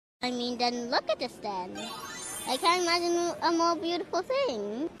I mean, then look at this then. I can't imagine a more beautiful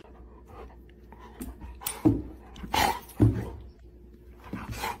thing.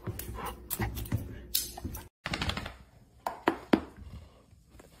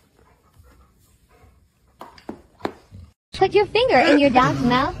 Put your finger in your dog's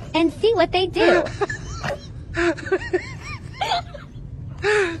mouth and see what they do.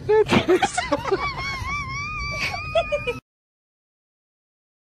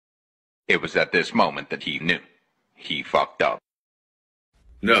 It was at this moment that he knew. He fucked up.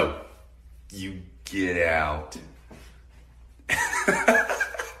 No. You get out.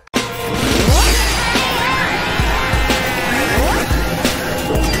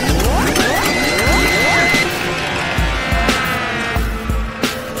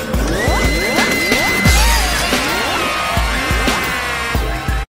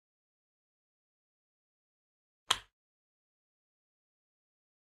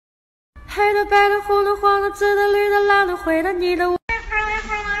黑的、白的、红的、黄的、紫的、绿的、蓝的、灰的、你的。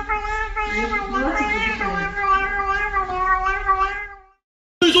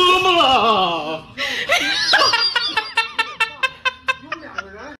你说什么了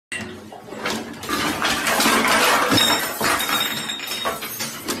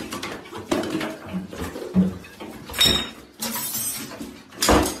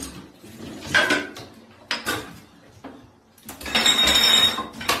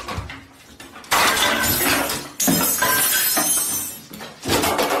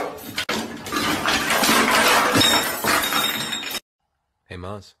？Hey,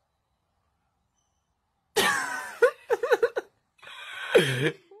 Mars.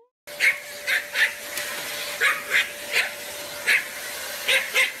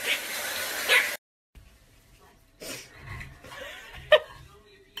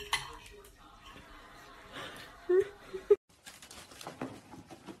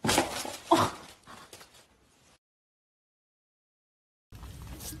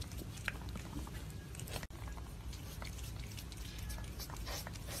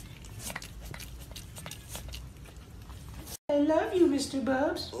 I love you, Mr.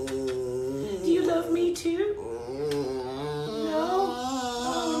 Bubs. Do you love me too? No?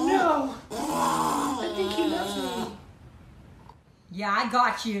 Oh, no. I think he loves me. Yeah, I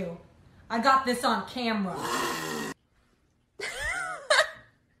got you. I got this on camera.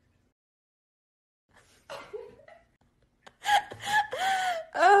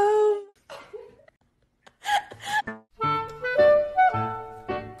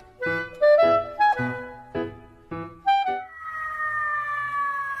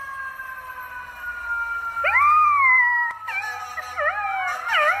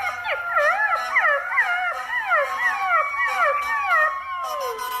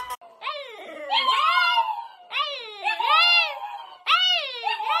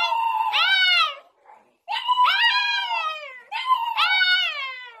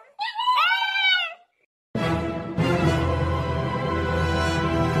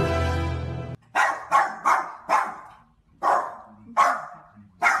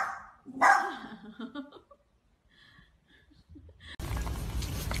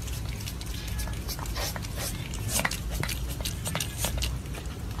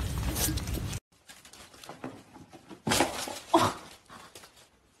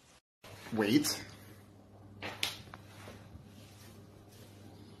 Wait.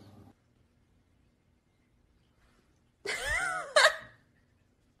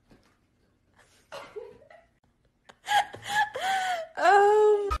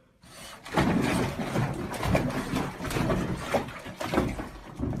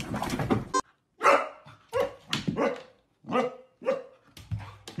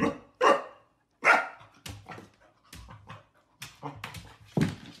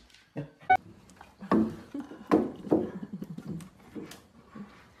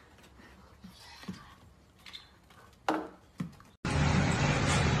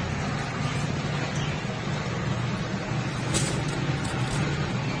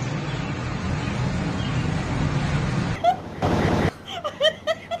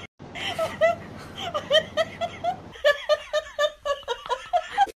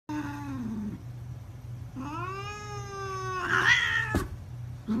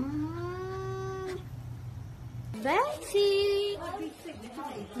 Betty,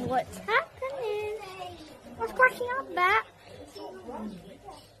 what's happening? Of course you're back.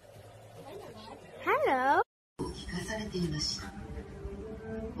 Hello. 聞かされていました。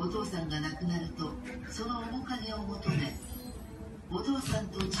お父さんが亡くなるとその面影を求め、お父さん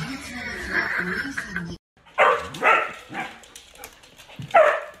と血のつながったお兄さんに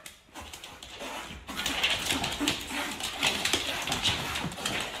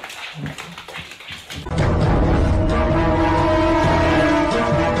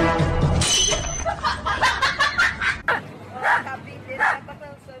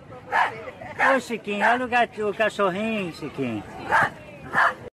Chiquinho. Olha o cachorrinho, Chiquinho.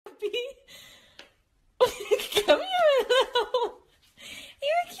 Come here, Willow.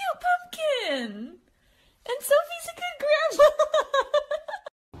 You're a cute pumpkin. And Sophie's a good grandma.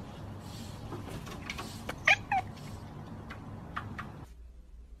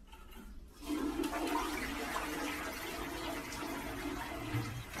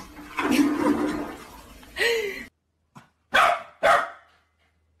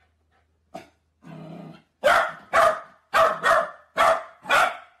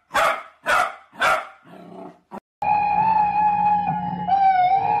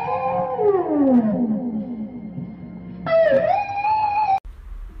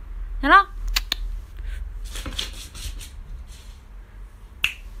 Hello?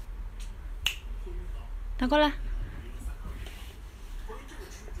 拿过来。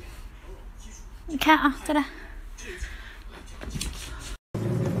你看啊，再来。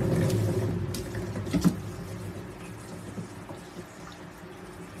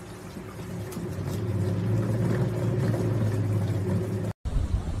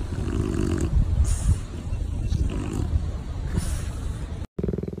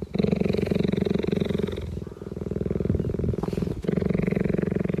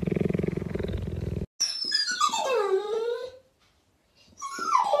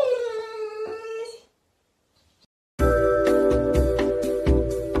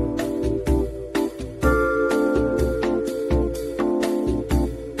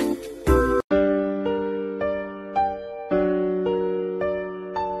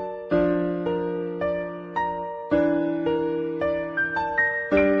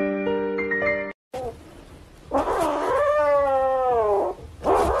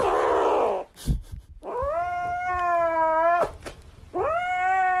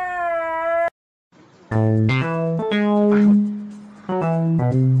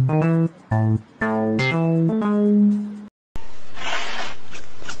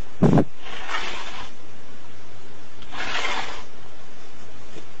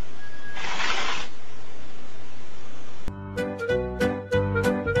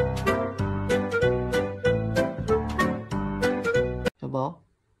小宝，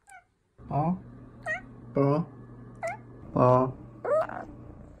宝，宝，宝。